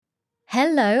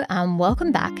Hello and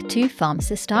welcome back to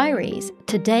Pharmacist Diaries.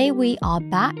 Today we are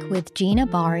back with Gina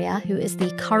Bariah, who is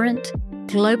the current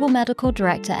Global Medical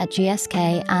Director at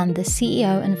GSK and the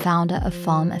CEO and founder of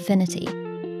Pharm Affinity.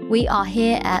 We are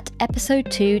here at episode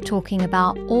 2 talking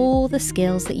about all the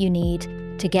skills that you need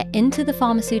to get into the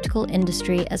pharmaceutical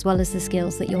industry, as well as the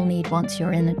skills that you'll need once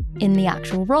you're in the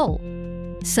actual role.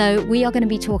 So we are going to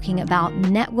be talking about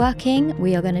networking,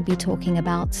 we are going to be talking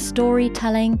about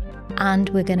storytelling, and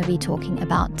we're going to be talking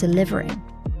about delivering.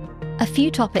 A few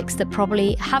topics that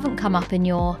probably haven't come up in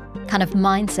your kind of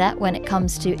mindset when it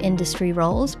comes to industry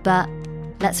roles, but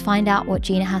let's find out what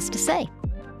Gina has to say.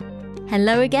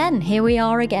 Hello again. Here we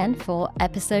are again for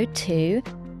episode 2.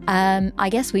 I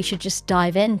guess we should just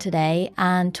dive in today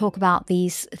and talk about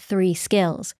these 3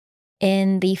 skills.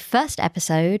 In the first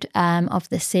episode of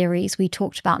this series, we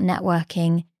talked about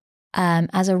networking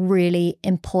as a really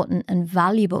important and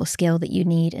valuable skill that you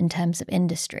need in terms of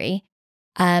industry.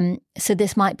 So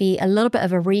this might be a little bit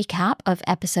of a recap of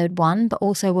episode 1, but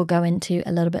also we'll go into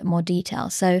a little bit more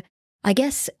detail. So I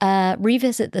guess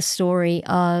revisit the story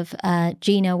of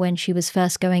Gina when she was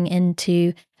first going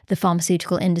into the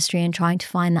pharmaceutical industry and trying to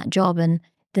find that job and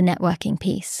the networking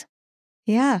piece.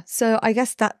 Yeah, so I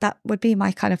guess that would be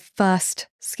my kind of first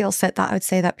skill set that I would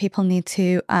say that people need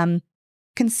to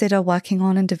consider working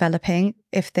on and developing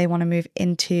if they want to move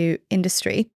into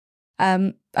industry.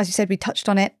 As you said, we touched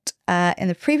on it in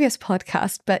the previous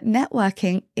podcast, but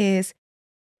networking is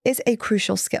a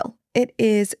crucial skill. It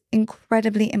is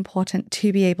incredibly important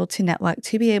to be able to network,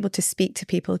 to be able to speak to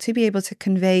people, to be able to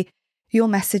convey your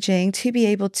messaging, to be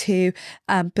able to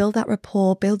build that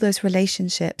rapport, build those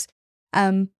relationships.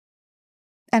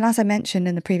 And as I mentioned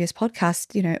in the previous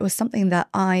podcast, it was something that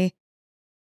I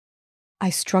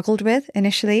struggled with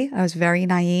initially. I was very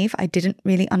naive. I didn't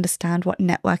really understand what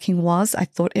networking was. I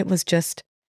thought it was just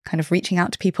kind of reaching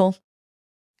out to people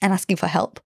and asking for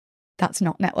help. That's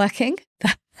not networking.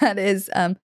 That is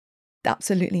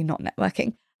absolutely not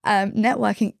networking.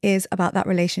 Networking is about that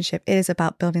relationship. It is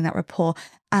about building that rapport.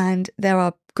 And there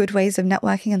are good ways of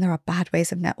networking and there are bad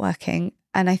ways of networking.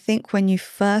 And I think when you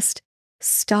first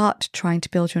start trying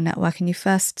to build your network and you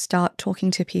first start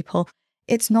talking to people,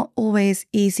 it's not always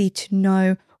easy to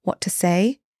know what to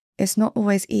say. It's not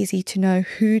always easy to know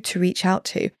who to reach out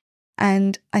to.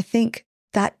 And I think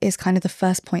that is kind of the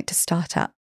first point to start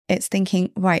at. It's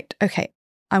thinking, right, okay,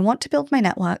 I want to build my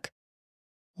network.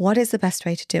 What is the best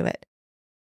way to do it?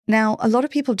 Now, a lot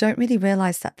of people don't really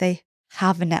realize that they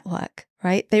have a network,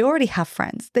 right? They already have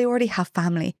friends. They already have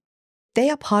family.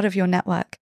 They are part of your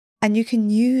network. And you can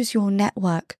use your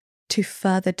network to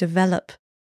further develop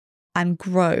and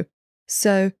grow.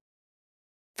 So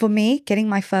for me, getting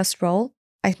my first role,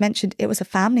 I mentioned it was a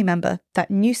family member that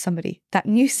knew somebody.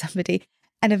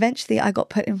 And eventually I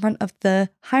got put in front of the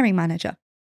hiring manager.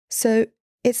 So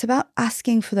it's about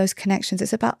asking for those connections.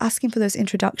 It's about asking for those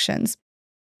introductions.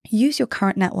 Use your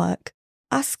current network.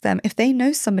 Ask them if they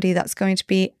know somebody that's going to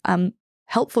be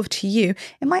helpful to you.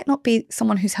 It might not be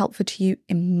someone who's helpful to you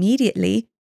immediately,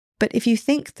 but if you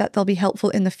think that they'll be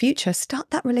helpful in the future, start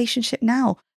that relationship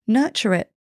now. Nurture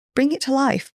it. Bring it to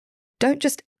life. Don't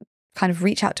just kind of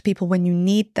reach out to people when you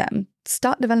need them.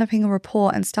 Start developing a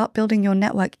rapport and start building your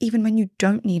network even when you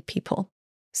don't need people.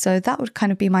 So that would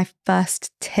kind of be my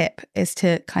first tip, is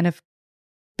to kind of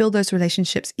build those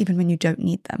relationships even when you don't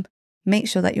need them. Make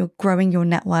sure that you're growing your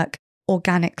network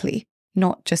organically,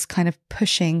 not just kind of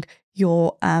pushing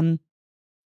your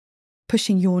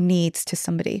needs to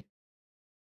somebody.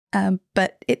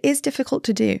 But it is difficult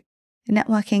to do.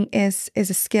 Networking is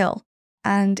a skill,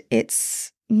 and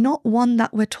it's not one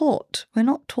that we're taught. We're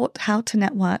not taught how to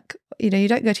network. You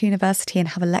don't go to university and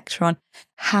have a lecture on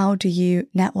how do you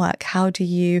network? How do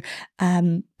you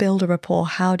build a rapport?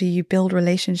 How do you build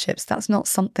relationships? That's not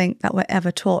something that we're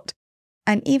ever taught.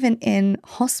 And even in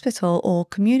hospital or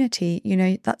community,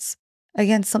 that's,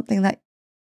 again, something that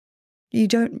you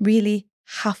don't really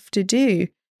have to do.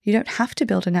 You don't have to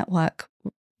build a network.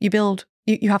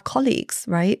 You have colleagues,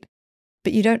 right?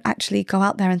 But you don't actually go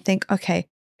out there and think, okay,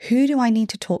 who do I need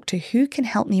to talk to? Who can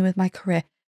help me with my career?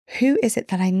 Who is it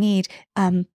that I need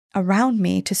around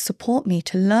me to support me,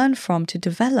 to learn from, to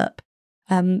develop?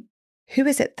 Who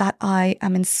is it that I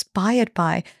am inspired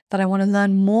by, that I want to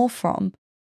learn more from?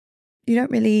 You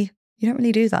don't really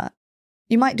do that.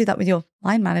 You might do that with your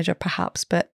line manager perhaps,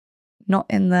 but not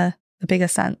in the bigger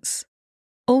sense.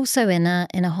 Also in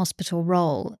a hospital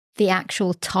role, the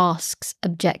actual tasks,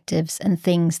 objectives, and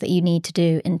things that you need to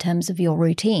do in terms of your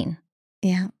routine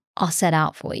are set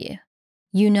out for you.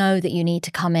 You know that you need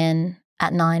to come in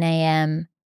at 9 a.m.,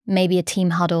 maybe a team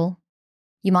huddle,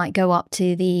 You might go up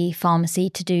to the pharmacy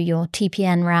to do your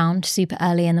TPN round super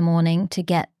early in the morning to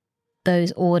get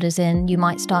those orders in. You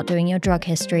might start doing your drug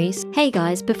histories. Hey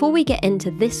guys, before we get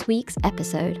into this week's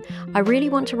episode, I really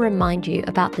want to remind you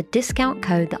about the discount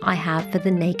code that I have for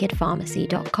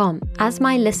thenakedpharmacy.com. As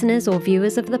my listeners or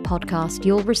viewers of the podcast,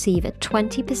 you'll receive a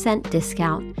 20%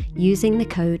 discount using the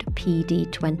code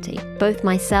PD20. Both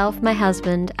myself, my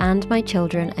husband, and my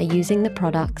children are using the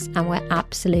products and we're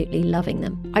absolutely loving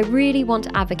them. I really want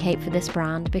to advocate for this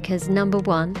brand because number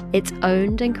one, it's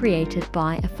owned and created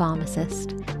by a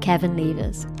pharmacist, Kevin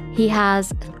Levers. He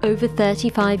has over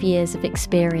 35 years of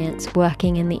experience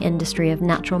working in the industry of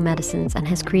natural medicines and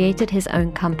has created his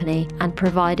own company and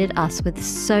provided us with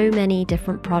so many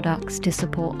different products to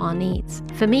support our needs.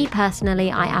 For me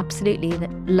personally, I absolutely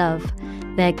love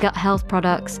their gut health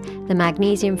products, the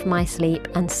magnesium for my sleep,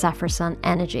 and Saffrosun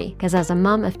Energy. Because as a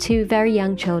mum of 2 very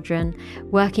young children,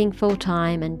 working full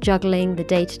time and juggling the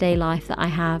day-to-day life that I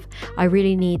have, I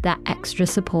really need that extra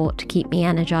support to keep me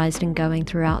energized and going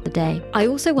throughout the day. I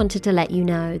also wanted to let you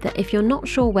know that if you're not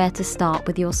sure where to start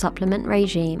with your supplement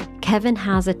regime, Kevin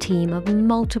has a team of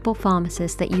multiple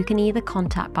pharmacists that you can either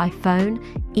contact by phone,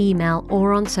 email,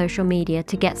 or on social media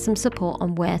to get some support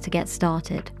on where to get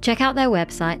started. Check out their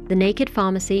website,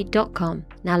 thenakedpharmacy.com.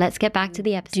 Now let's get back to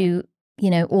the episode.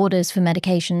 Do, orders for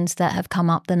medications that have come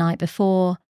up the night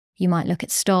before. You might look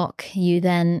at stock. You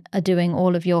then are doing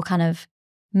all of your kind of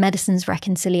medicines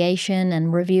reconciliation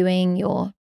and reviewing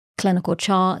your clinical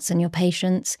charts and your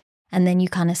patients. And then you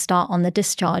kind of start on the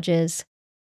discharges.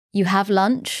 You have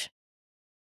lunch.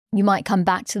 You might come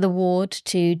back to the ward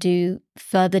to do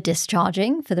further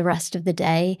discharging for the rest of the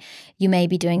day. You may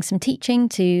be doing some teaching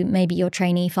to maybe your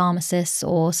trainee pharmacists,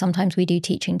 or sometimes we do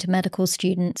teaching to medical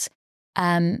students.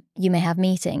 You may have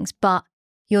meetings, but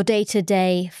your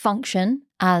day-to-day function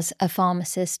as a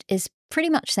pharmacist is pretty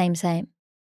much same.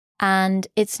 And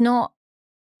it's not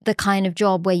the kind of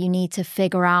job where you need to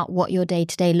figure out what your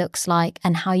day-to-day looks like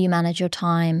and how you manage your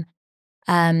time,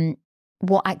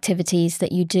 what activities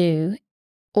that you do.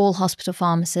 All hospital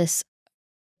pharmacists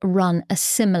run a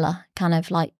similar kind of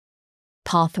like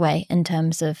pathway in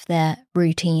terms of their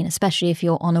routine, especially if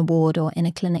you're on a ward or in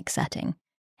a clinic setting.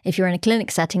 If you're in a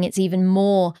clinic setting, it's even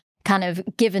more kind of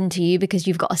given to you because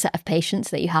you've got a set of patients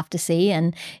that you have to see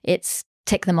and it's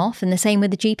tick them off. And the same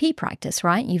with the GP practice,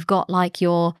 right? You've got like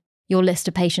your list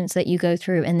of patients that you go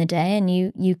through in the day and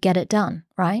you get it done,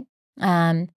 right?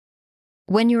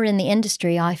 When you're in the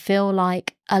industry, I feel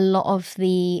like a lot of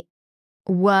the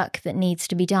work that needs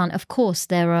to be done. Of course,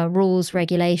 there are rules,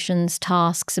 regulations,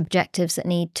 tasks, objectives that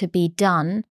need to be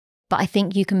done, but I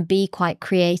think you can be quite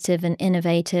creative and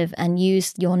innovative and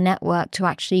use your network to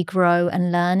actually grow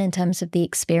and learn in terms of the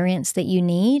experience that you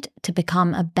need to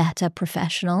become a better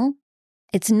professional.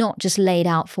 It's not just laid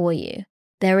out for you.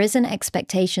 There is an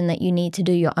expectation that you need to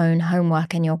do your own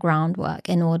homework and your groundwork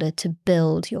in order to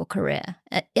build your career.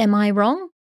 Am I wrong?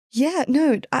 Yeah,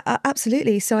 no,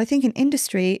 absolutely. So I think in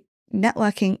industry,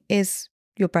 networking is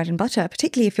your bread and butter,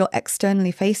 particularly if you're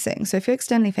externally facing. So if you're an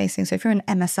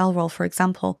MSL role, for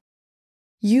example,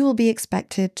 you will be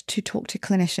expected to talk to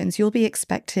clinicians. You'll be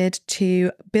expected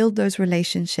to build those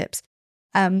relationships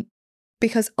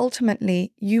because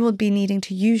ultimately you will be needing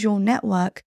to use your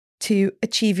network to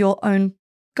achieve your own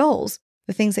goals,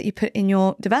 the things that you put in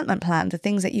your development plan, the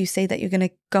things that you say that you're going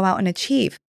to go out and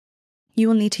achieve. You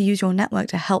will need to use your network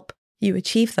to help you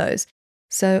achieve those.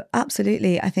 So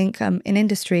absolutely, I think in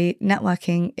industry,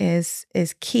 networking is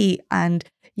key, and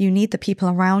you need the people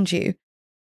around you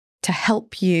to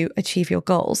help you achieve your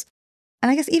goals.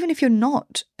 And I guess even if you're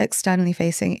not externally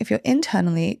facing, if you're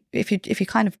internally, if you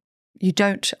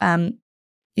don't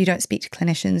speak to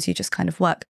clinicians, you just kind of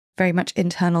work very much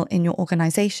internal in your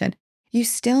organization, you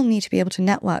still need to be able to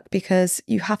network because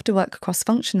you have to work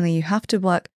cross-functionally. You have to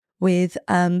work with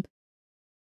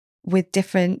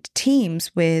different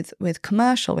teams, with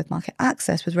commercial, with market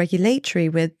access, with regulatory,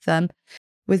 with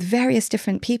various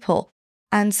different people.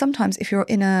 And sometimes if you're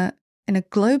in a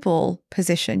global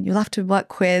position, you'll have to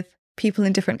work with people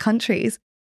in different countries,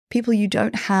 people you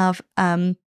don't have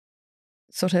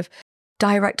sort of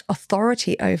direct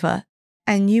authority over,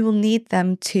 and you will need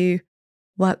them to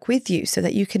work with you so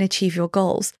that you can achieve your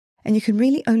goals. And you can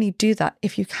really only do that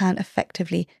if you can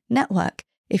effectively network,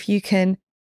 if you can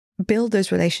build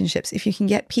those relationships, if you can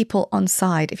get people on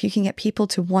side, if you can get people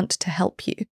to want to help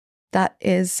you. That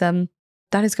is going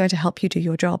to help you do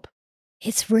your job.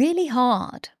 It's really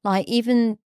hard. Like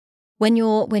even when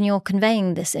you're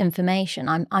conveying this information,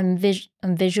 I'm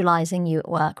visualizing you at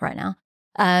work right now.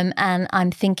 And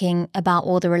I'm thinking about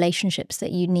all the relationships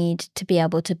that you need to be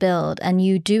able to build. And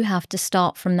you do have to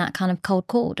start from that kind of cold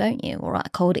call, don't you? Or a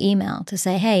cold email to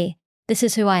say, hey, this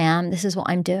is who I am. This is what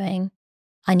I'm doing.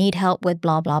 I need help with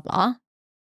blah, blah, blah.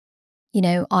 You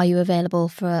know, are you available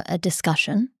for a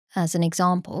discussion as an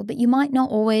example? But you might not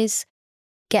always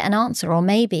get an answer, or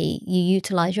maybe you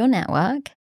utilize your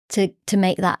network to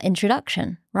make that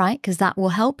introduction, right? Because that will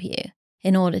help you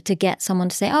in order to get someone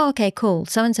to say, oh, okay, cool.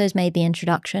 So-and-so's made the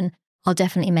introduction. I'll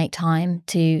definitely make time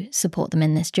to support them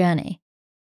in this journey.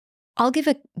 I'll give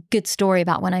a good story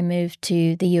about when I moved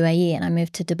to the UAE and I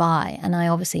moved to Dubai, and I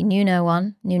obviously knew no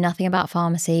one, knew nothing about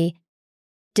pharmacy,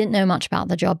 didn't know much about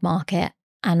the job market,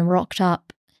 and rocked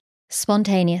up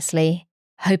spontaneously,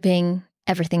 hoping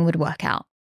everything would work out.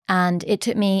 And it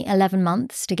took me 11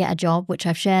 months to get a job, which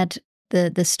I've shared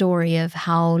the story of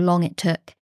how long it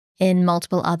took in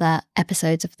multiple other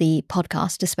episodes of the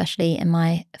podcast, especially in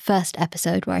my first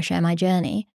episode where I share my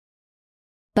journey.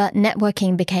 But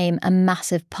networking became a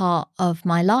massive part of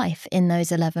my life in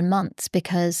those 11 months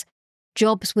because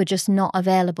jobs were just not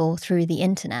available through the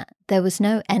internet. There was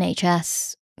no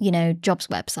NHS, jobs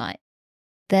website.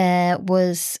 There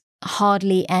was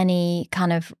hardly any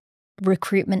kind of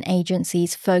recruitment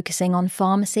agencies focusing on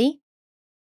pharmacy,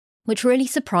 which really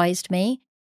surprised me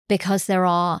because there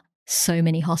are so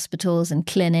many hospitals and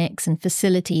clinics and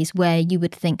facilities where you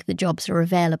would think the jobs are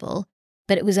available.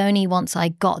 But it was only once I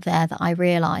got there that I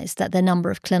realised that the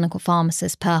number of clinical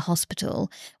pharmacists per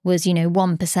hospital was,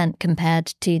 1%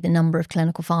 compared to the number of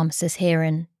clinical pharmacists here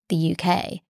in the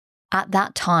UK. At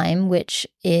that time, which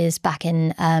is back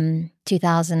in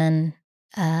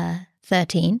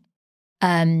 2013,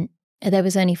 there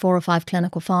was only 4 or 5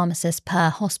 clinical pharmacists per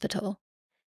hospital.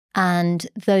 And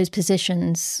those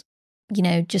positions,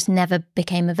 just never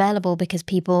became available because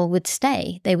people would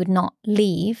stay. They would not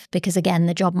leave because, again,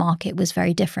 the job market was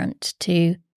very different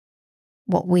to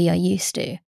what we are used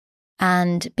to.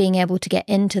 And being able to get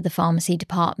into the pharmacy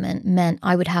department meant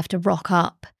I would have to rock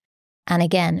up and,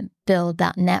 again, build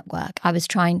that network. I was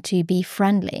trying to be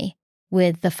friendly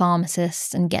with the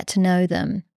pharmacists and get to know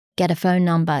them, get a phone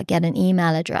number, get an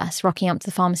email address, rocking up to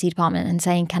the pharmacy department and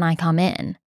saying, can I come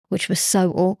in? Which was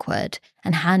so awkward,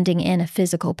 and handing in a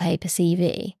physical paper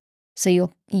CV.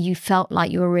 So you felt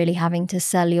like you were really having to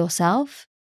sell yourself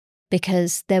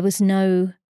because there was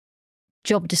no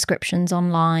job descriptions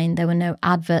online. There were no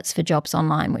adverts for jobs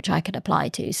online, which I could apply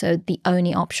to. So the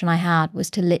only option I had was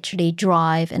to literally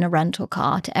drive in a rental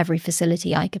car to every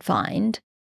facility I could find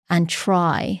and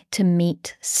try to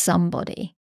meet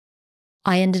somebody.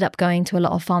 I ended up going to a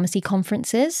lot of pharmacy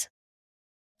conferences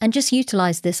and just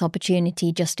utilize this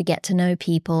opportunity just to get to know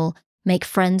people, make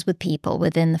friends with people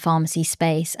within the pharmacy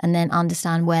space, and then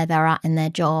understand where they're at in their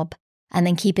job, and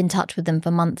then keep in touch with them for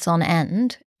months on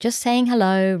end. Just saying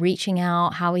hello, reaching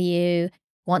out, how are you,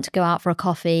 want to go out for a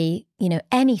coffee,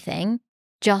 anything,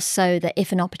 just so that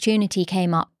if an opportunity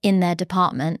came up in their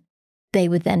department, they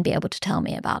would then be able to tell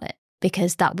me about it,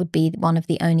 because that would be one of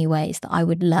the only ways that I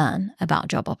would learn about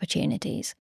job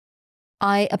opportunities.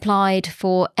 I applied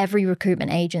for every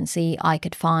recruitment agency I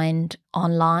could find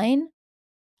online.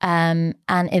 And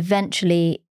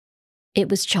eventually it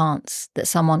was chance that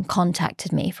someone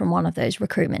contacted me from one of those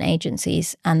recruitment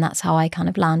agencies. And that's how I kind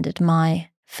of landed my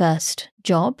first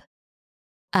job.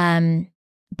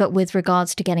 But with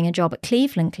regards to getting a job at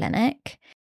Cleveland Clinic,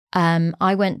 I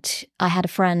had a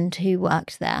friend who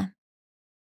worked there.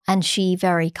 And she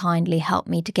very kindly helped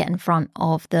me to get in front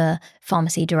of the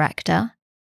pharmacy director.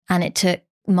 And it took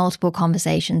multiple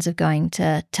conversations of going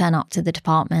to turn up to the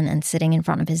department and sitting in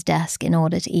front of his desk in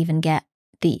order to even get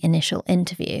the initial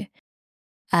interview.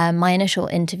 My initial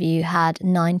interview had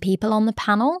 9 people on the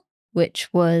panel, which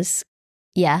was,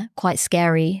 quite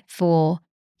scary for,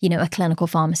 a clinical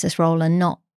pharmacist role, and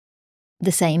not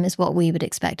the same as what we would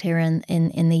expect here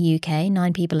in the UK.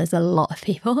 9 people is a lot of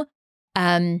people.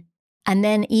 And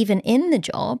then even in the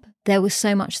job, there was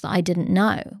so much that I didn't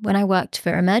know. When I worked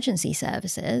for emergency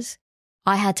services,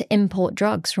 I had to import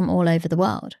drugs from all over the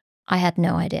world. I had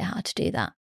no idea how to do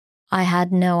that. I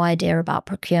had no idea about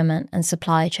procurement and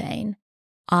supply chain.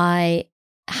 I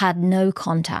had no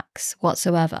contacts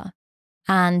whatsoever.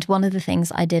 And one of the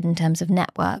things I did in terms of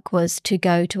network was to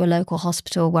go to a local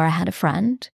hospital where I had a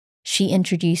friend. She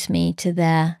introduced me to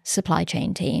their supply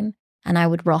chain team, and I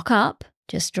would rock up,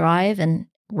 just drive and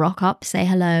rock up, say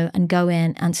hello, and go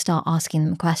in and start asking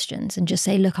them questions and just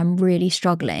say, look, I'm really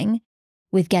struggling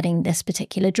with getting this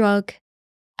particular drug.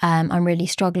 I'm really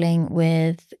struggling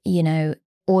with,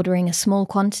 ordering a small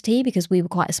quantity because we were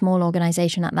quite a small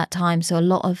organization at that time. So a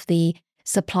lot of the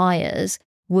suppliers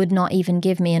would not even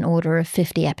give me an order of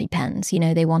 50 EpiPens. You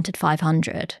know, they wanted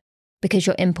 500. Because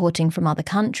you're importing from other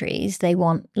countries, they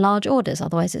want large orders.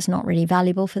 Otherwise, it's not really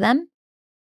valuable for them.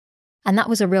 And that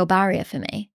was a real barrier for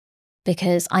me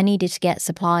because I needed to get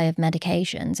supply of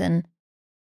medications and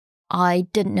I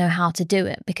didn't know how to do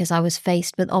it because I was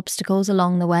faced with obstacles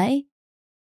along the way.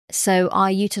 So I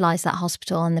utilized that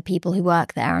hospital and the people who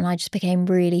work there, and I just became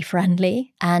really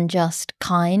friendly and just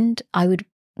kind. I would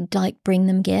bring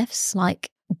them gifts like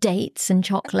dates and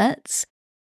chocolates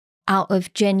out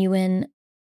of genuine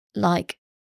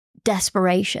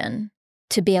desperation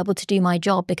to be able to do my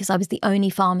job because I was the only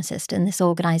pharmacist in this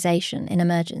organization in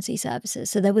emergency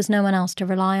services. So there was no one else to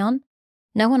rely on.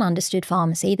 No one understood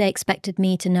pharmacy. They expected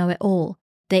me to know it all.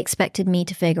 They expected me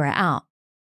to figure it out.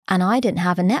 And I didn't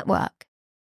have a network.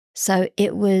 So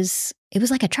it was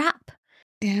like a trap,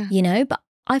 but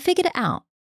I figured it out.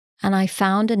 And I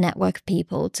found a network of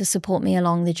people to support me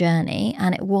along the journey.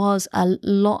 And it was a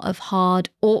lot of hard,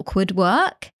 awkward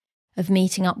work of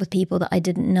meeting up with people that I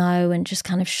didn't know and just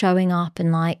kind of showing up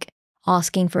and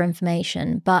asking for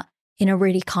information, but in a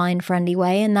really kind, friendly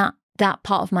way. And that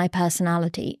part of my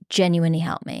personality genuinely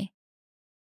helped me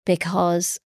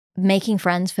because making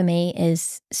friends for me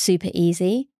is super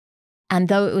easy. And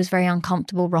though it was very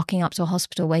uncomfortable rocking up to a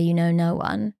hospital where you know no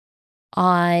one,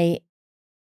 I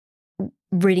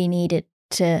really needed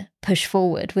to push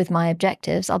forward with my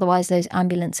objectives. Otherwise, those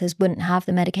ambulances wouldn't have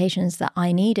the medications that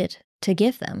I needed to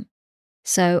give them.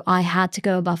 So I had to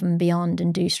go above and beyond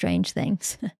and do strange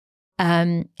things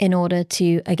in order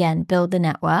to, again, build the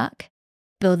network,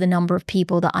 build the number of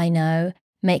people that I know,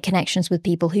 make connections with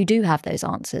people who do have those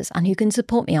answers and who can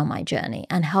support me on my journey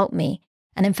and help me.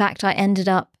 And in fact, I ended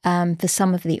up, for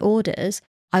some of the orders,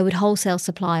 I would wholesale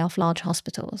supply off large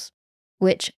hospitals,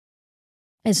 which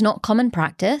is not common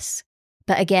practice.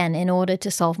 But again, in order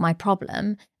to solve my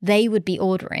problem, they would be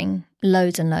ordering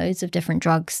loads and loads of different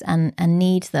drugs and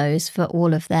need those for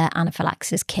all of their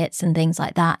anaphylaxis kits and things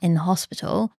like that in the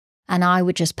hospital. And I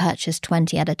would just purchase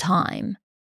 20 at a time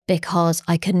because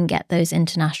I couldn't get those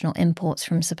international imports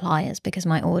from suppliers because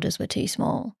my orders were too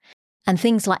small. And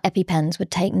things like EpiPens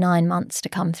would take 9 months to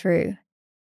come through.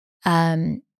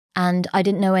 And I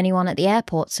didn't know anyone at the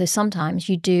airport. So sometimes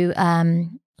you do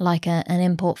an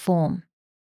import form.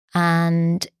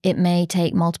 And it may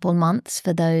take multiple months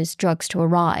for those drugs to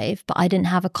arrive, but I didn't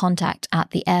have a contact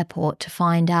at the airport to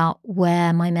find out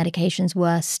where my medications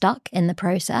were stuck in the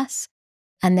process.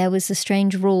 And there was a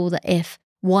strange rule that if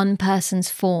one person's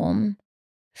form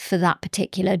for that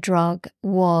particular drug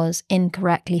was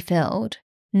incorrectly filled,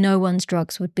 no one's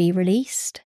drugs would be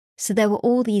released. So there were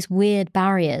all these weird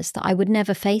barriers that I would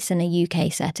never face in a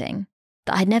UK setting,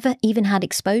 that I'd never even had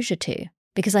exposure to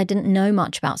because I didn't know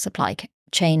much about supply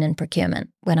chain and procurement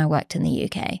when I worked in the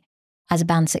UK. As a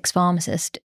Band 6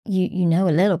 pharmacist, you know a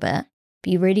little bit,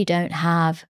 but you really don't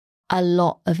have a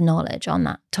lot of knowledge on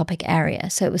that topic area.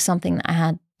 So it was something that I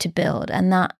had to build,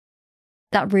 and that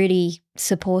really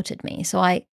supported me. So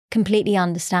I completely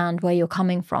understand where you're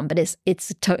coming from, but it's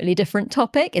a totally different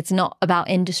topic. It's not about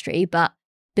industry, but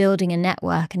building a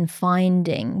network and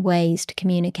finding ways to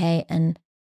communicate and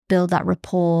build that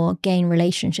rapport, gain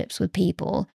relationships with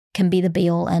people can be the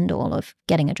be-all, end-all of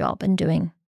getting a job and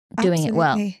doing it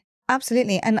well.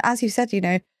 Absolutely. And as you said,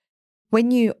 when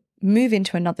you move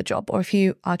into another job or if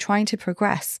you are trying to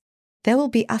progress, there will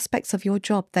be aspects of your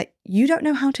job that you don't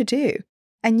know how to do.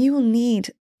 And you will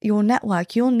need your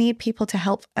network. You'll need people to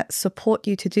help support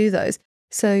you to do those.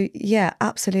 So yeah,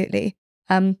 absolutely.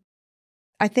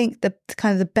 I think the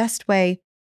kind of the best way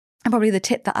and probably the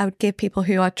tip that I would give people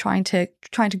who are trying to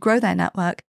grow their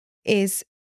network is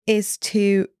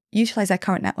to utilize their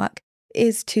current network,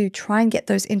 is to try and get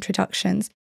those introductions.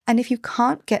 And if you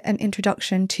can't get an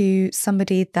introduction to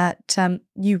somebody that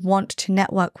you want to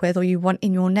network with or you want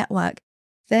in your network,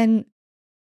 then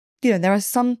there are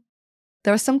some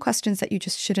questions that you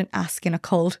just shouldn't ask in a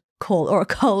cold call or a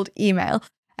cold email.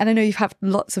 And I know you've had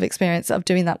lots of experience of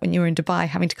doing that when you were in Dubai,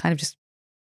 having to kind of just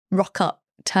rock up,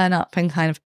 turn up and kind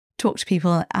of talk to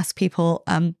people and ask people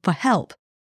for help.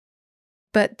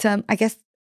 But I guess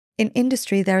in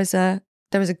industry, there is a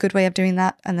good way of doing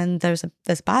that, and then there's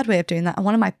a bad way of doing that. And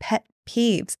one of my pet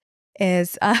peeves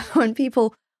is when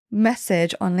people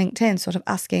message on LinkedIn, sort of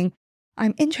asking,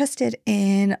 "I'm interested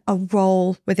in a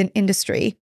role within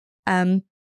industry.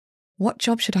 What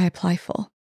job should I apply for?"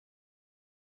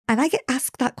 And I get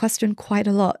asked that question quite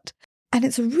a lot, and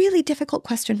it's a really difficult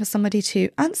question for somebody to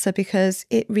answer because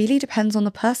it really depends on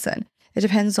the person. It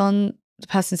depends on the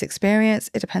person's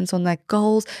experience. It depends on their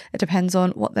goals. It depends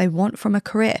on what they want from a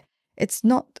career. It's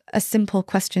not a simple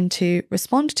question to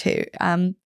respond to.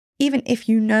 even if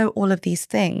you know all of these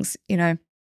things,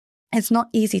 it's not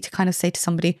easy to kind of say to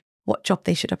somebody what job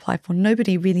they should apply for.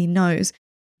 Nobody really knows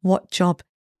what job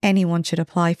anyone should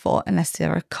apply for unless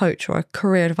they're a coach or a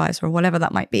career advisor or whatever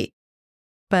that might be.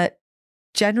 But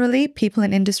generally, people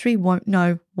in industry won't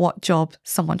know what job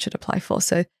someone should apply for.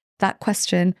 So that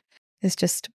question is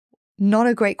just not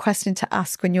a great question to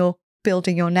ask when you're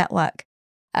building your network.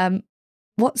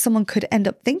 What someone could end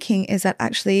up thinking is that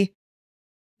actually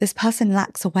this person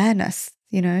lacks awareness.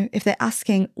 If they're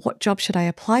asking what job should I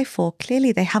apply for,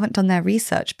 clearly they haven't done their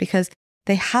research because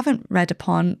they haven't read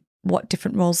upon what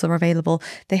different roles are available.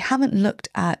 They haven't looked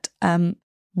at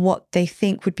what they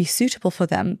think would be suitable for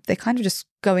them. They're kind of just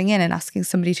going in and asking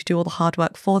somebody to do all the hard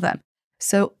work for them.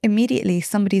 So immediately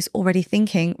somebody's already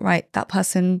thinking, right, that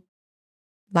person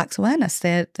lacks awareness.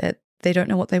 They don't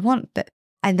know what they want,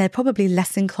 and they're probably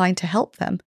less inclined to help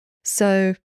them.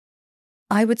 So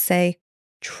I would say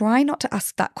try not to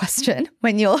ask that question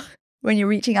when you're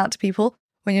reaching out to people,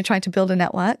 when you're trying to build a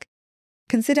network.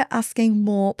 Consider asking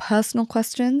more personal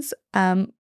questions,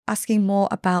 asking more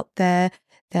about their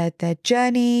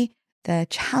journey, their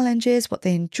challenges, what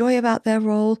they enjoy about their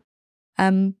role,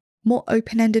 more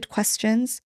open-ended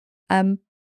questions.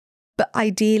 But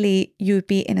ideally, you would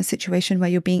be in a situation where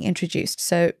you're being introduced.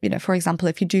 So, for example,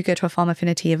 if you do go to a Pharma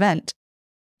Affinity event,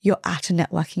 you're at a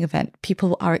networking event.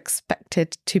 People are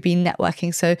expected to be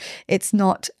networking. So it's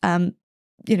not,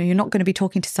 you're not going to be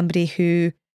talking to somebody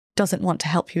who doesn't want to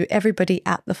help you. Everybody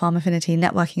at the Pharma Affinity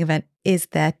networking event is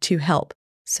there to help.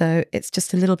 So it's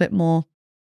just a little bit more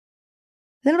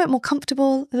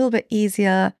comfortable, a little bit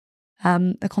easier.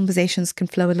 The conversations can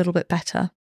flow a little bit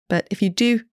better. But if you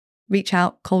do reach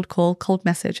out, cold call, cold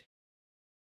message,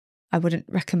 I wouldn't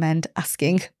recommend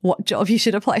asking what job you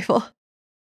should apply for.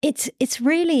 It's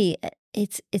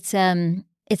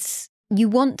you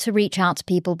want to reach out to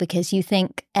people because you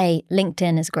think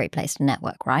LinkedIn is a great place to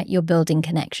network, right? You're building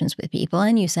connections with people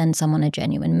and you send someone a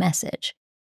genuine message.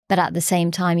 But at the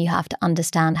same time, you have to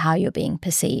understand how you're being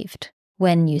perceived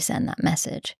when you send that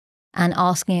message. And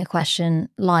asking a question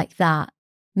like that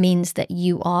means that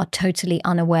you are totally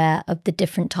unaware of the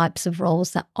different types of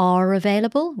roles that are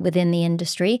available within the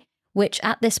industry, which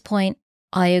at this point,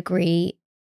 I agree,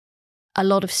 a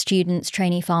lot of students,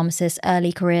 trainee pharmacists,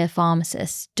 early career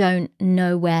pharmacists don't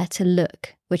know where to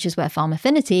look, which is where Pharma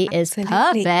Affinity is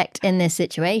perfect in this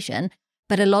situation.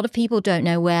 But a lot of people don't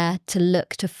know where to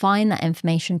look to find that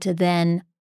information to then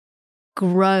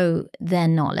grow their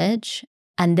knowledge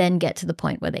and then get to the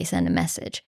point where they send a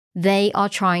message. They are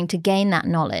trying to gain that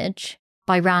knowledge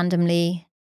by randomly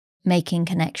making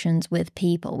connections with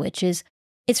people,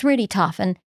 it's really tough.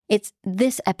 And it's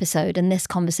this episode and this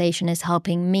conversation is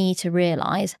helping me to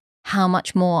realize how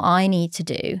much more I need to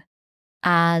do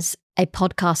as a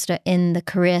podcaster in the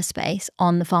career space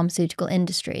on the pharmaceutical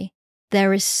industry.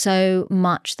 There is so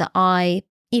much that I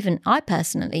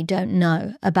personally don't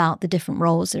know about the different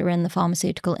roles that are in the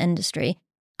pharmaceutical industry.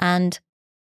 And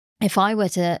if I were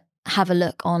to have a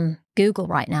look on Google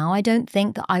right now, I don't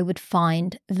think that I would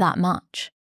find that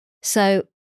much. So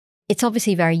it's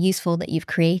obviously very useful that you've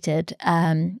created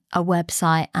a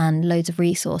website and loads of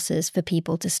resources for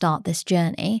people to start this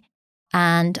journey.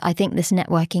 And I think this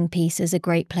networking piece is a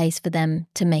great place for them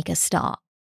to make a start.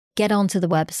 Get onto the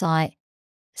website,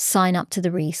 sign up to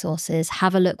the resources,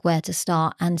 have a look where to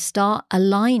start, and start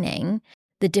aligning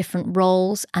the different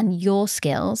roles and your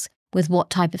skills with what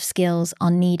type of skills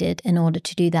are needed in order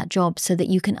to do that job so that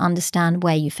you can understand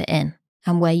where you fit in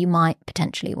and where you might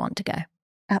potentially want to go.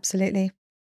 Absolutely.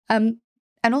 And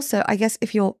also, I guess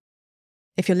if you're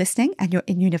listening and you're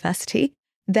in university,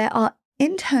 there are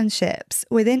internships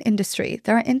within industry.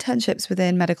 There are internships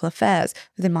within medical affairs,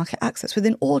 within market access,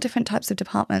 within all different types of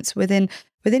departments within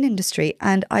industry.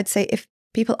 And I'd say if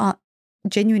people are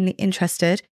genuinely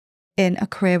interested in a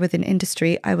career within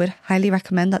industry, I would highly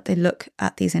recommend that they look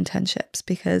at these internships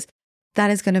because that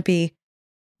is going to be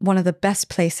one of the best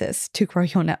places to grow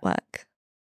your network.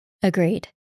 Agreed.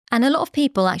 And a lot of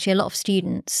people, actually, a lot of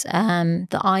students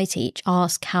that I teach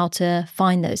ask how to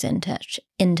find those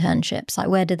internships. Like,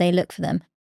 where do they look for them?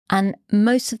 And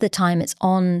most of the time it's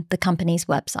on the company's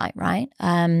website, right?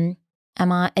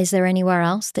 Is there anywhere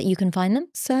else that you can find them?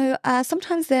 So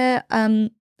sometimes they're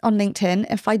on LinkedIn.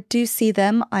 If I do see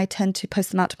them, I tend to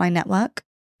post them out to my network.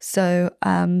 So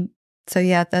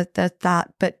yeah, there's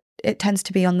that, but it tends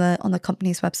to be on the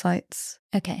company's websites.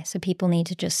 Okay, so people need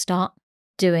to just start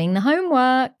doing the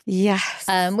homework. Yes.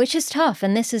 Which is tough.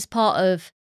 And this is part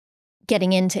of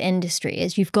getting into industry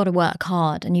is you've got to work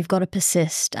hard and you've got to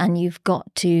persist and you've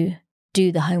got to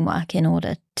do the homework in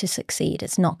order to succeed.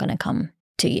 It's not going to come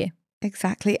to you.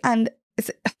 Exactly. And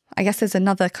I guess there's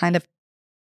another kind of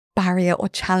barrier or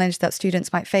challenge that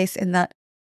students might face in that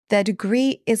their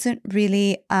degree isn't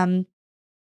really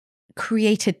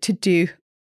created to do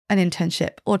an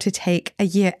internship or to take a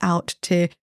year out to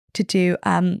do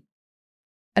an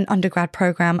undergrad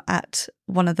program at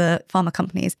one of the pharma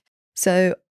companies.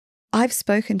 So I've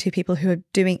spoken to people who are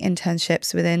doing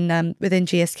internships within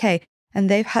GSK, and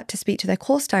they've had to speak to their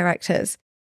course directors,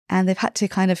 and they've had to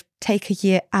kind of take a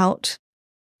year out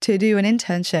to do an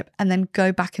internship and then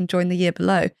go back and join the year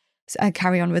below and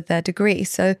carry on with their degree.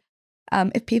 So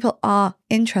if people are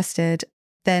interested,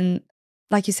 then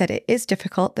like you said, it is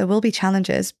difficult. There will be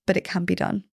challenges, but it can be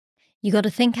done. You got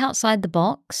to think outside the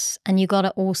box, and you got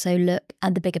to also look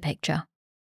at the bigger picture.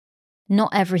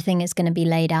 Not everything is going to be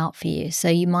laid out for you. So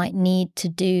you might need to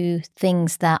do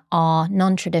things that are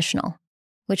non-traditional,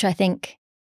 which I think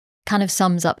kind of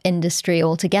sums up industry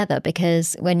altogether,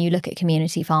 because when you look at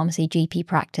community pharmacy, GP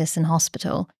practice and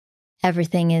hospital,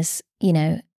 everything is,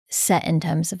 set in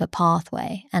terms of a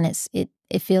pathway. And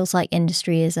it feels like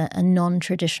industry is a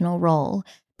non-traditional role,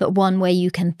 but one where you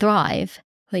can thrive,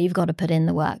 but you've got to put in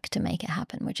the work to make it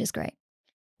happen, which is great.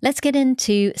 Let's get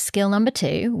into skill number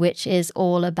 2, which is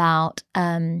all about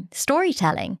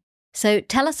storytelling. So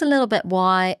tell us a little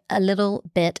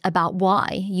bit about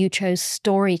why you chose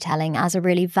storytelling as a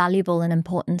really valuable and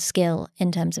important skill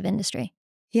in terms of industry.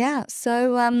 Yeah,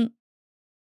 so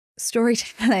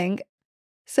storytelling.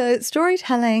 So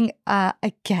storytelling,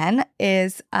 again,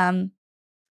 is a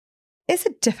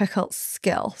difficult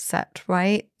skill set,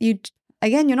 right? You're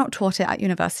not taught it at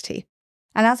university.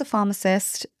 And as a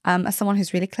pharmacist, as someone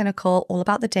who's really clinical, all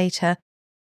about the data,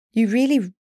 you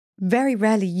really very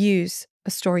rarely use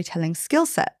a storytelling skill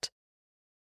set.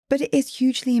 But it is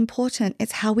hugely important.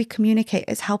 It's how we communicate.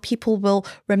 It's how people will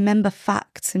remember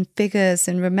facts and figures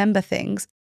and remember things.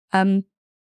 But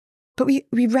we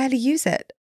rarely use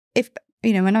it.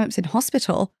 When I was in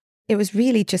hospital, it was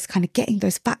really just kind of getting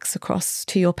those facts across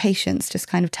to your patients, just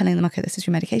kind of telling them, okay, this is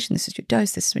your medication, this is your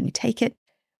dose, this is when you take it.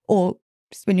 Or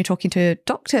when you're talking to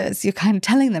doctors, you're kind of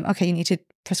telling them, okay, you need to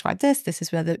prescribe this, this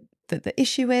is where the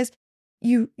issue is.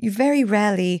 You very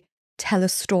rarely tell a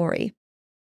story.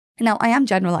 Now, I am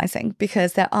generalizing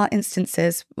because there are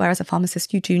instances where as a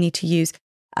pharmacist, you do need to use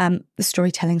the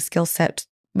storytelling skill set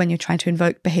when you're trying to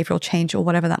invoke behavioral change or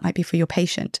whatever that might be for your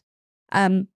patient.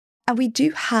 And we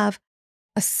do have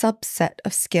a subset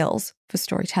of skills for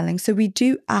storytelling. So we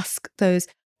do ask those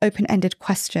open-ended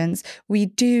questions. We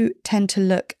do tend to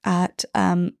look at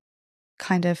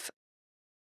kind of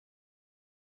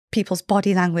people's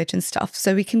body language and stuff,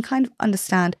 so we can kind of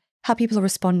understand how people are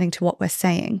responding to what we're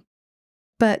saying.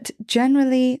 But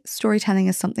generally, storytelling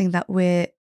is something that we're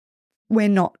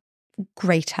not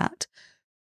great at,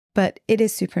 but it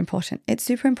is super important. It's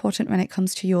super important when it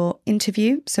comes to your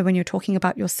interview. So when you're talking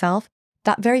about yourself,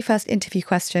 that very first interview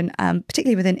question,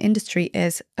 particularly within industry,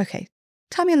 is, okay,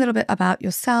 tell me a little bit about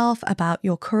yourself, about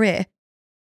your career.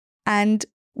 And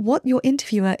what your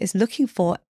interviewer is looking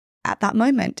for at that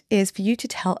moment is for you to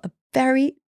tell a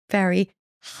very, very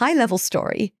high-level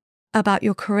story about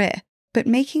your career, but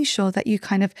making sure that you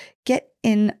kind of get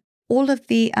in all of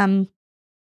the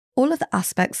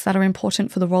aspects that are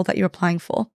important for the role that you're applying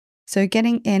for. So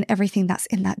getting in everything that's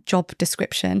in that job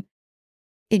description,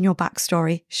 in your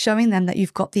backstory, showing them that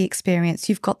you've got the experience,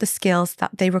 you've got the skills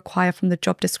that they require from the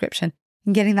job description,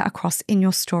 and getting that across in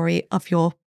your story of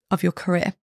your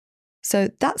career. So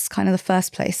that's kind of the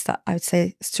first place that I would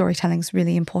say storytelling is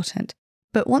really important.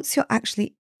 But once you're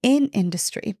actually in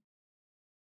industry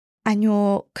and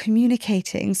you're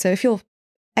communicating, so if you're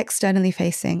externally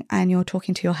facing and you're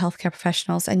talking to your healthcare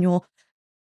professionals and you're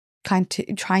trying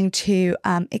to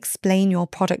explain your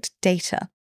product data,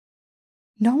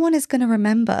 no one is going to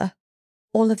remember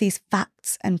all of these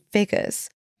facts and figures.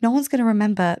 No one's going to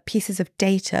remember pieces of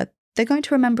data. They're going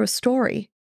to remember a story.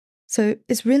 So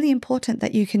it's really important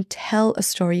that you can tell a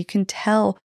story. You can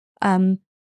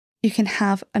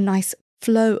have a nice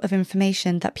flow of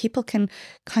information that people can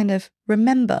kind of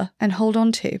remember and hold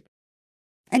on to.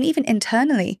 And even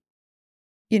internally,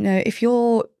 if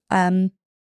you're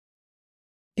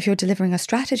delivering a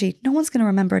strategy, no one's going to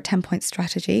remember a 10-point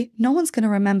strategy. No one's going to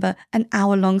remember an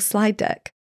hour-long slide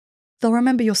deck. They'll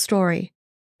remember your story.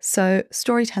 So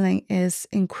storytelling is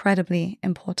incredibly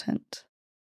important.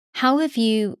 How have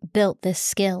you built this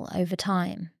skill over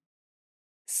time?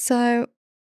 So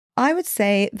I would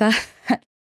say that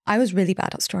I was really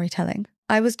bad at storytelling.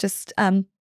 I was just,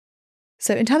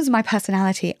 so in terms of my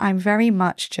personality, I'm very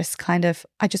much just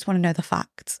I just want to know the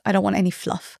facts. I don't want any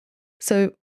fluff.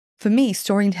 So for me,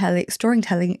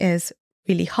 storytelling is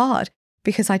really hard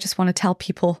because I just want to tell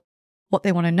people what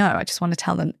they want to know. I just want to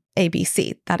tell them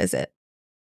ABC. That is it.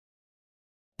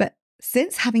 But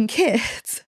since having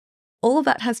kids, all of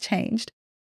that has changed.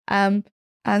 And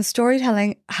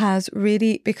storytelling has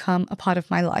really become a part of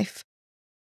my life.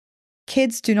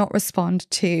 Kids do not respond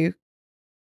to,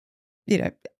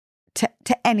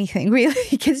 to anything,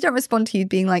 really. Kids don't respond to you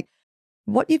being like,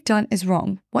 what you've done is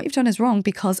wrong. What you've done is wrong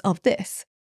because of this.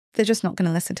 They're just not going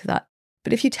to listen to that.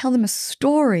 But if you tell them a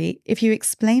story, if you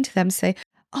explain to them, say,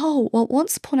 oh, well,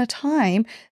 once upon a time,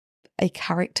 a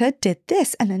character did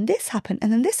this, and then this happened,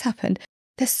 and then this happened,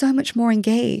 they're so much more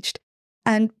engaged.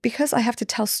 And because I have to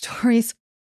tell stories,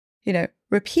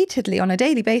 repeatedly on a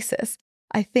daily basis,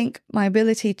 I think my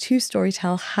ability to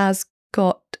storytell has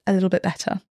got a little bit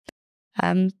better.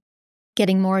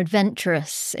 Getting more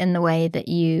adventurous in the way that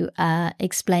you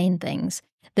explain things.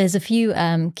 There's a few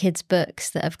kids' books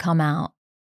that have come out,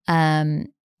 and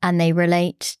they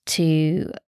relate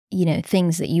to,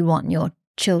 things that you want your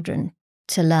children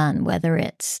to learn, whether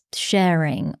it's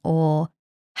sharing or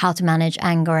how to manage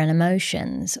anger and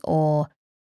emotions or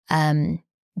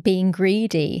being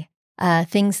greedy,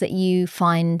 things that you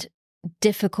find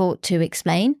difficult to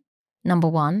explain, number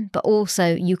one, but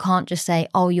also you can't just say,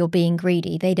 oh, you're being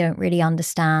greedy. They don't really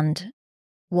understand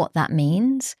what that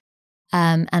means.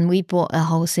 And we bought a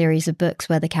whole series of books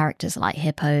where the characters are like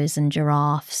hippos and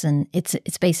giraffes, and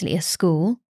it's basically a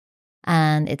school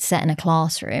and it's set in a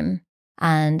classroom,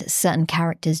 and certain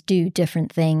characters do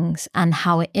different things and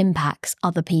how it impacts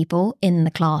other people in the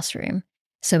classroom.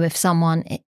 So if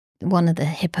one of the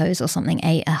hippos or something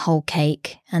ate a whole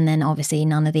cake, and then obviously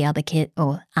none of the other kids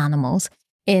or animals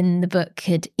in the book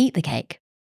could eat the cake.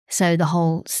 So the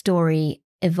whole story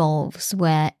evolves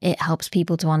where it helps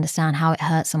people to understand how it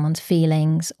hurts someone's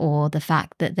feelings, or the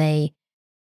fact that they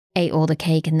ate all the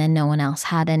cake and then no one else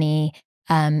had any,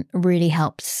 really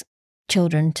helps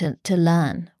children to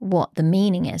learn what the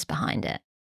meaning is behind it.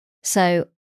 So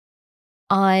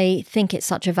I think it's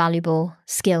such a valuable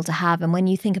skill to have. And when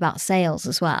you think about sales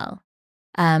as well,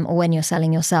 or when you're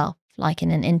selling yourself, like in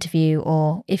an interview,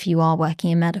 or if you are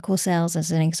working in medical sales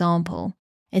as an example,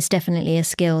 it's definitely a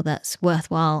skill that's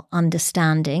worthwhile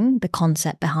understanding the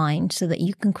concept behind, so that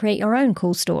you can create your own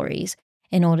cool stories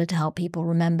in order to help people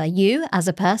remember you as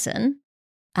a person.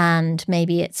 And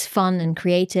maybe it's fun and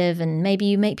creative, and maybe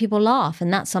you make people laugh,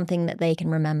 and that's something that they can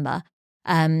remember,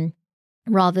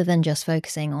 rather than just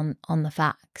focusing on the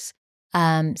facts.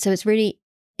 So it's really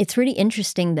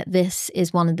interesting that this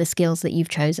is one of the skills that you've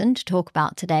chosen to talk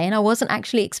about today. And I wasn't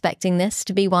actually expecting this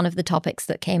to be one of the topics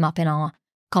that came up in our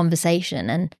conversation.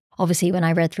 And obviously when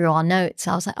I read through our notes,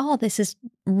 I was like, oh, this is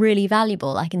really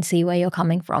valuable. I can see where you're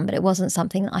coming from, but it wasn't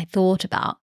something that I thought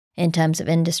about in terms of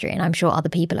industry. And I'm sure other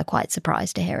people are quite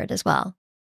surprised to hear it as well.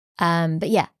 But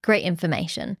yeah, great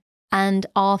information. And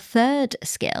our third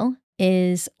skill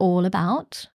is all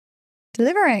about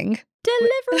delivering.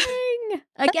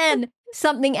 Again,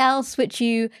 something else which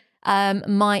you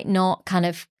might not kind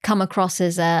of come across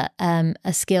as a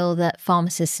skill that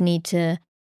pharmacists need to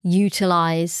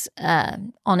utilize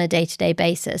on a day-to-day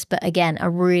basis, but again, a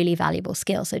really valuable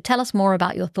skill. So tell us more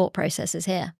about your thought processes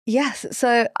here. Yes.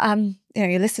 So,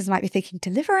 your listeners might be thinking,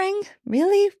 delivering?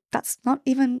 Really? That's not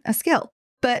even a skill.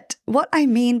 But what I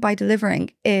mean by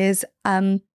delivering is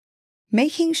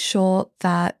making sure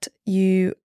that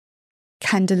you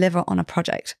can deliver on a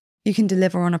project. You can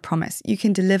deliver on a promise. You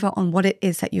can deliver on what it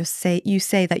is that you say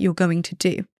that you're going to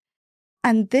do.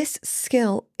 And this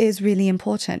skill is really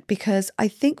important, because I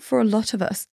think for a lot of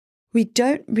us, we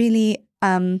don't really,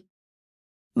 we're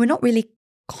not really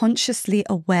consciously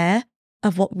aware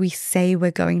of what we say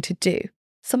we're going to do.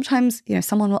 Sometimes,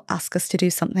 someone will ask us to do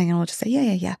something and we'll just say,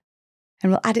 yeah.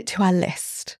 And we'll add it to our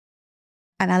list.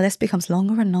 And our list becomes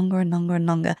longer and longer and longer and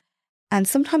longer. And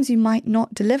sometimes you might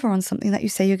not deliver on something that you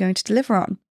say you're going to deliver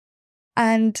on.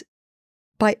 And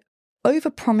by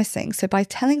over-promising, so by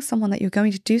telling someone that you're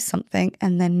going to do something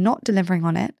and then not delivering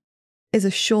on it, is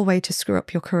a sure way to screw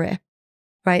up your career,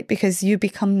 right? Because you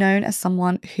become known as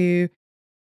someone who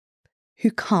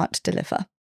can't deliver.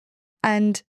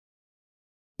 And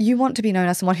you want to be known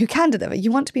as someone who can deliver.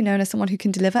 You want to be known as someone who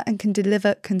can deliver and can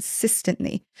deliver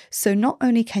consistently. So not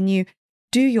only can you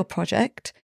do your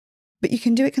project, but you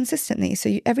can do it consistently.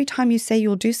 So every time you say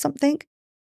you'll do something,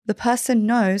 the person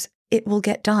knows it will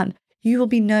get done. You will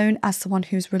be known as someone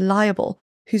who's reliable,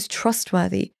 who's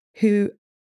trustworthy, who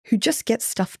just gets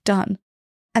stuff done.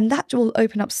 And that will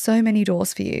open up so many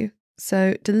doors for you.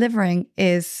 So delivering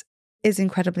is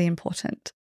incredibly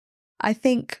important. I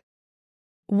think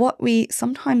what we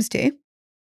sometimes do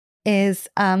is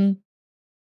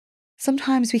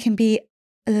sometimes we can be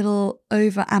a little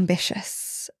over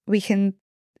ambitious. We can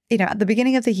at the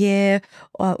beginning of the year,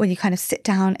 or when you kind of sit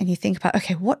down and you think about,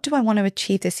 okay, what do I want to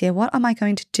achieve this year? What am I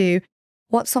going to do?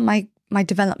 What's on my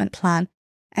development plan?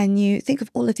 And you think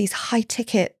of all of these high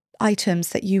ticket items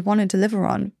that you want to deliver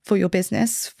on for your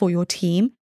business, for your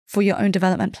team, for your own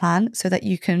development plan, so that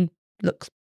you can look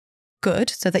good,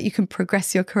 so that you can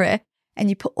progress your career. And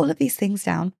you put all of these things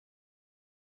down.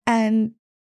 And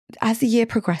as the year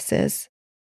progresses,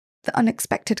 the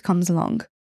unexpected comes along.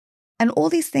 And all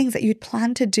these things that you'd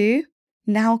planned to do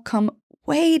now come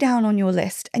way down on your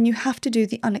list, and you have to do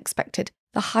the unexpected,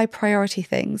 the high priority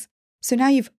things. So now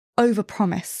you've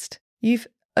overpromised. You've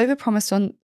overpromised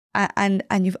on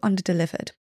and you've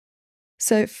underdelivered.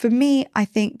 So for me, I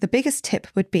think the biggest tip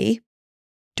would be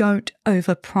don't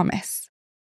overpromise.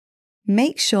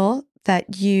 Make sure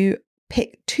that you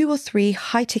pick 2 or 3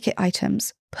 high ticket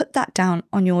items, put that down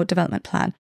on your development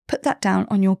plan, put that down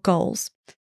on your goals,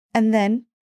 and then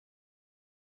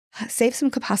save some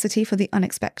capacity for the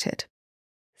unexpected.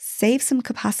 Save some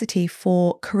capacity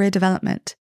for career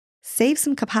development. Save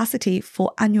some capacity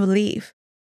for annual leave,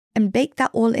 and bake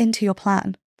that all into your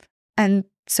plan. And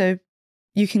so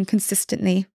you can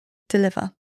consistently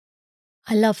deliver.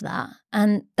 I love that.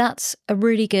 And that's a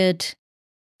really good,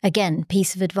 again,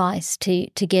 piece of advice to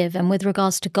give. And with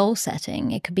regards to goal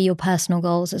setting, it could be your personal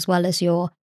goals as well as your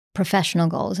professional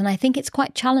goals. And I think it's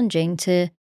quite challenging to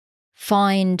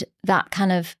find that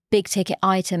kind of big ticket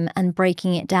item and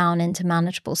breaking it down into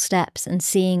manageable steps and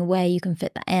seeing where you can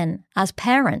fit that in. As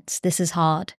parents, this is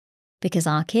hard because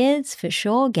our kids for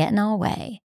sure get in our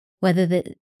way. Whether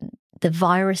the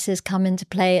viruses come into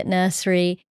play at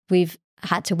nursery, we've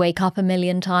had to wake up a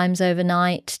million times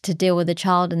overnight to deal with a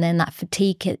child, and then that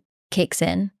fatigue kicks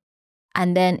in.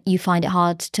 And then you find it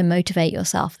hard to motivate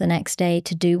yourself the next day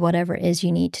to do whatever it is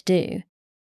you need to do.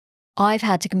 I've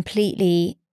had to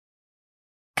completely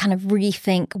kind of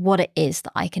rethink what it is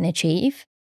that I can achieve.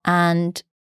 And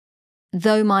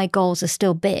though my goals are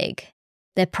still big,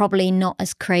 they're probably not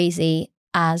as crazy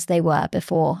as they were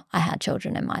before I had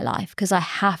children in my life, because I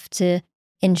have to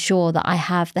ensure that I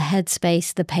have the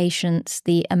headspace, the patience,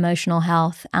 the emotional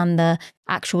health, and the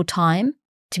actual time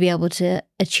to be able to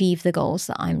achieve the goals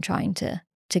that I'm trying to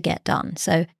get done.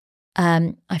 So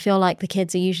I feel like the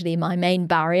kids are usually my main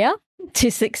barrier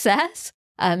to success.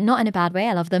 Not in a bad way,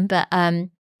 I love them, but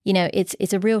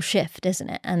it's a real shift, isn't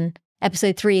it? And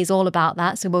episode 3 is all about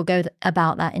that, so we'll go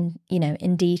about that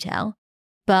in detail.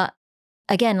 But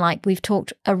again, like we've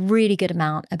talked a really good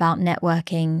amount about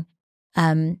networking,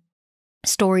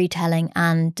 storytelling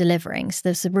and delivering. So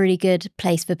there's a really good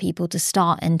place for people to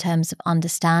start in terms of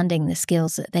understanding the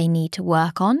skills that they need to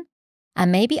work on,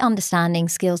 and maybe understanding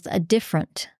skills that are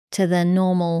different to the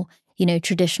normal,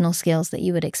 traditional skills that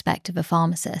you would expect of a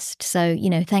pharmacist. So,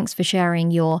 thanks for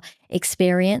sharing your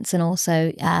experience and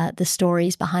also the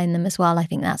stories behind them as well. I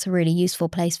think that's a really useful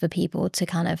place for people to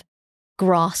kind of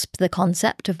grasp the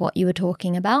concept of what you were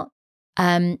talking about.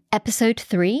 Episode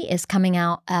 3 is coming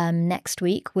out next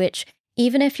week, which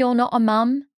even if you're not a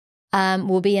mum,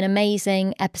 will be an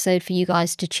amazing episode for you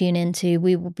guys to tune into.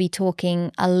 We will be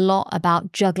talking a lot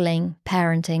about juggling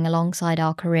parenting alongside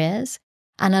our careers.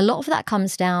 And a lot of that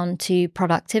comes down to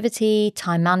productivity,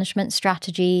 time management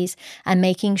strategies, and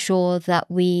making sure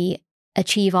that we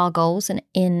achieve our goals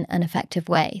in an effective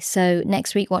way. So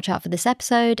next week, watch out for this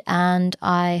episode, and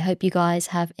I hope you guys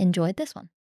have enjoyed this one.